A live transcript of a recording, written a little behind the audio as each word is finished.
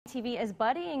TV is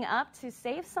buddying up to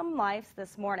save some lives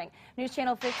this morning. News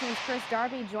Channel 15's Chris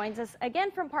Darby joins us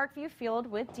again from Parkview Field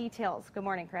with details. Good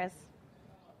morning, Chris.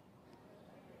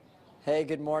 Hey,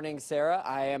 good morning, Sarah.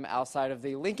 I am outside of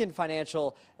the Lincoln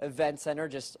Financial Event Center,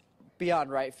 just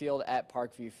beyond right field at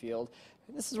Parkview Field.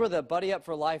 This is where the Buddy Up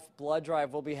for Life blood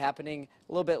drive will be happening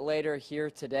a little bit later here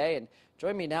today. And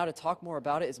joining me now to talk more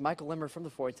about it is Michael Limmer from the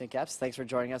Fortington Caps. Thanks for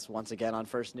joining us once again on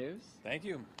First News. Thank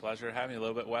you. Pleasure having you. A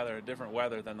little bit different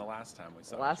weather than the last time we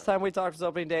saw. Last time we talked was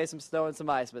opening day, some snow and some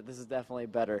ice, but this is definitely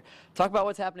better. Talk about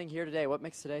what's happening here today. What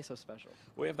makes today so special?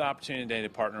 We have the opportunity today to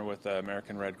partner with the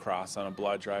American Red Cross on a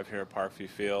blood drive here at Parkview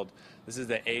Field. This is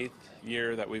the 8th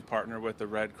year that we've partnered with the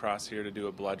Red Cross here to do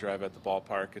a blood drive at the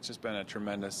ballpark. It's just been a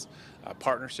tremendous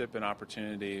partnership and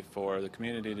opportunity for the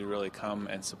community to really come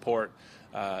and support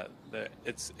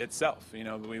itself. You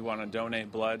know, we want to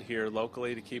donate blood here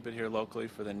locally to keep it here locally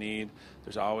for the need.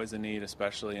 There's always a need,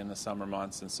 especially in the summer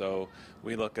months, and so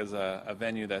we look as a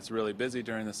venue that's really busy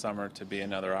during the summer to be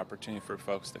another opportunity for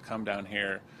folks to come down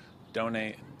here,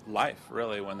 donate life.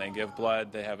 Really, when they give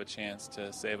blood, they have a chance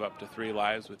to save up to 3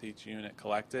 lives with each unit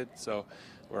collected, so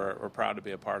we're proud to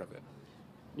be a part of it.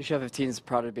 News Channel 15 is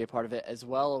proud to be a part of it as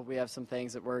well. We have some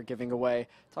things that we're giving away.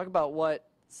 Talk about what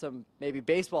some maybe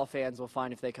baseball fans will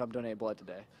find if they come donate blood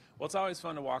today. Well, it's always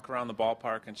fun to walk around the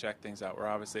ballpark and check things out. We're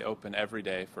obviously open every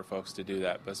day for folks to do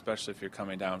that, but especially if you're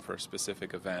coming down for a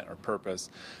specific event or purpose.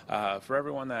 For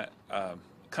everyone that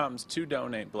comes to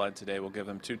donate blood today, we'll give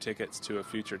them 2 tickets to a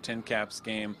future Tin Caps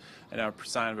game and a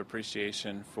sign of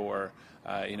appreciation for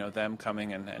them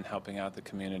coming and helping out the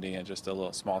community, and just a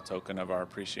little small token of our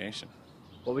appreciation.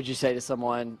 What would you say to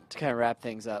someone, to kind of wrap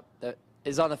things up, that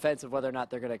is on the fence of whether or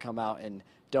not they're going to come out and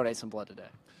donate some blood today?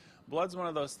 Blood's one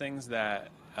of those things that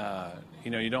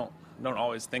you don't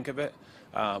always think of it,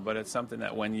 but it's something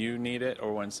that when you need it,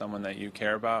 or when someone that you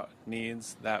care about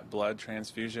needs that blood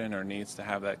transfusion or needs to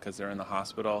have that because they're in the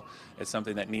hospital, it's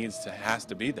something that has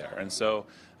to be there. And so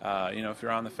if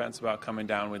you're on the fence about coming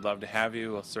down, we'd love to have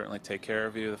you. We'll certainly take care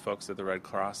of you. The folks at the Red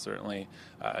Cross certainly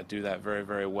do that very,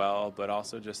 very well, but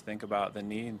also just think about the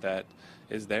need that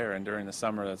is there. And during the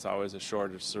summer, that's always a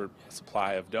shortage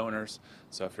supply of donors.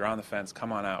 So if you're on the fence,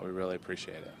 come on out. We really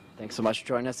appreciate it. Thanks so much for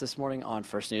joining us this morning on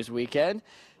First News Weekend.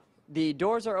 The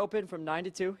doors are open from 9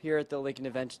 to 2 here at the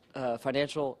Lincoln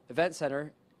Financial Event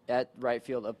Center at right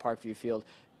field of Parkview Field.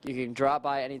 You can drop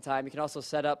by anytime. You can also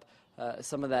set up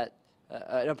some of that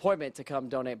an appointment to come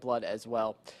donate blood as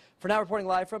well. For now, reporting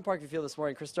live from Parkview Field this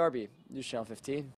morning, Chris Darby, News Channel 15.